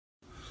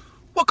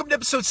Welcome to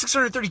episode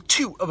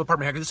 632 of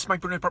Apartment Hacker. This is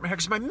Mike Bruno, Apartment Hacker.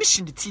 It's my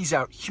mission to tease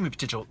out human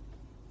potential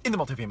in the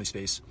multifamily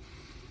space.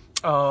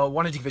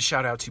 Wanted to give a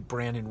shout out to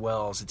Brandon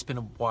Wells. It's been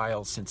a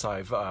while since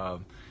I've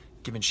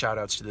given shout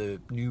outs to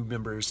the new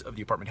members of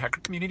the Apartment Hacker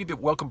community,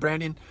 but welcome,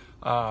 Brandon.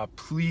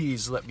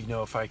 Please let me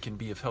know if I can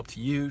be of help to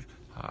you.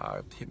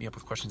 Hit me up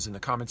with questions in the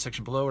comments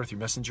section below or through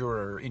Messenger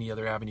or any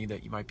other avenue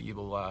that you might be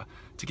able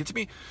to get to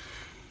me.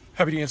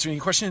 Happy to answer any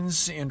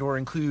questions and or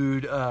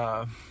include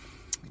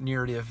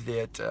narrative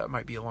that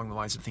might be along the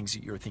lines of things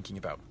that you're thinking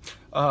about.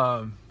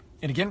 And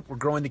again, we're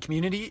growing the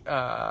community.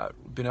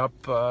 Been up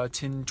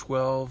 10,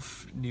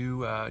 12 new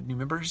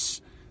members,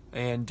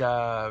 and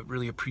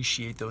really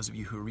appreciate those of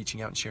you who are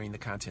reaching out and sharing the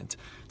content.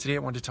 Today I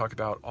wanted to talk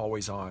about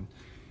Always On.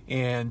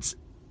 And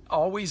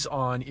Always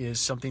On is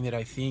something that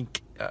I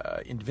think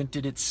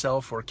invented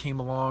itself or came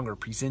along or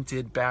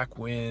presented back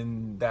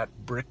when that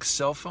brick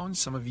cell phone,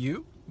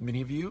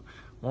 many of you,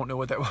 won't know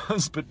what that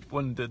was, but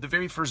when the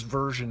very first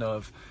version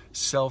of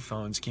cell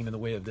phones came in the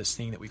way of this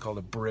thing that we called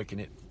a brick, and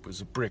it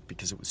was a brick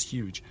because it was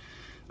huge,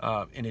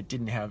 and it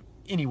didn't have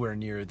anywhere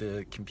near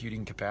the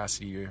computing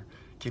capacity or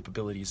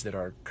capabilities that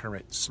our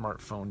current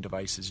smartphone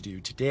devices do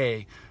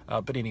today.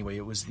 But anyway,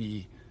 it was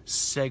the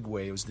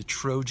segue, it was the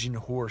Trojan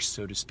horse,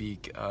 so to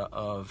speak,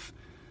 of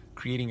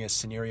creating a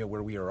scenario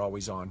where we are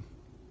always on.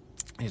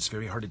 And it's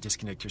very hard to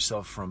disconnect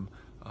yourself from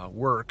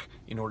work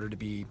in order to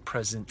be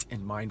present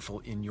and mindful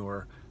in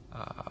your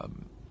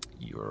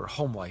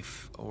home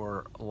life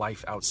or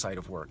life outside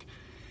of work.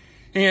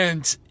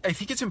 And I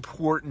think it's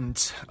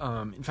important.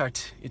 In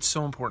fact, it's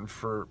so important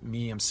for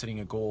me. I'm setting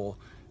a goal,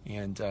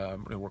 and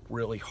I'm going to work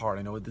really hard.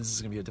 I know this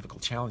is going to be a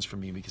difficult challenge for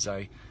me because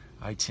I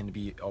tend to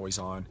be always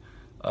on.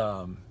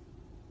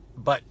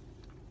 But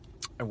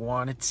I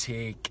want to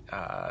take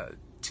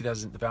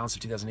the balance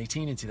of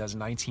 2018 and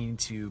 2019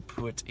 to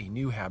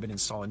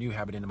install a new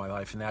habit into my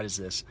life, and that is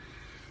this.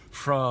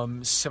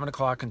 From 7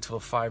 o'clock until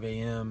 5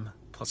 a.m.,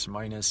 plus or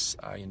minus,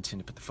 I intend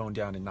to put the phone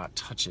down and not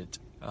touch it.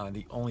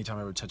 The only time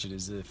I would touch it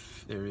is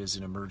if there is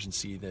an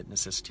emergency that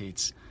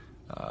necessitates,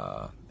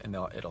 and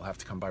it'll have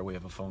to come by way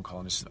of a phone call,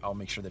 and I'll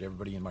make sure that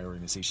everybody in my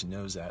organization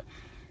knows that.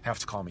 Have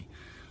to call me.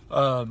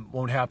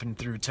 Won't happen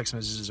through text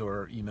messages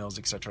or emails,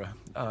 etc.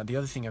 The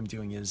other thing I'm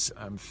doing is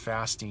I'm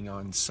fasting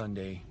on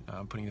Sunday.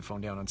 I'm putting the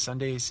phone down on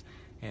Sundays,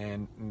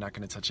 and I'm not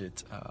going to touch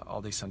it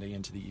all day Sunday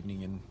into the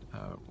evening, and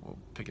we'll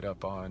pick it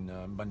up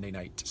on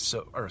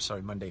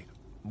Monday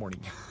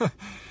morning.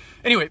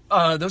 Anyway,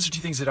 those are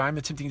two things that I'm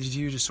attempting to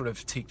do to sort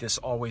of take this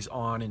always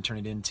on and turn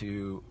it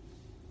into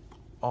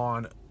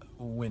on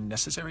when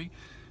necessary.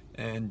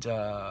 And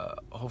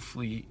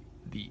hopefully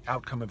the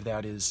outcome of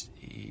that is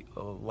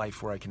a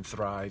life where I can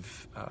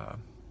thrive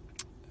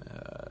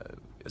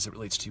as it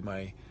relates to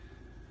my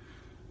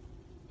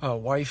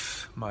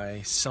wife,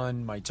 my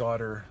son, my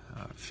daughter,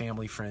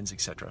 family, friends,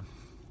 etc.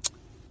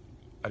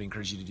 I'd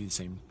encourage you to do the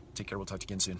same. Take care. We'll talk to you again soon.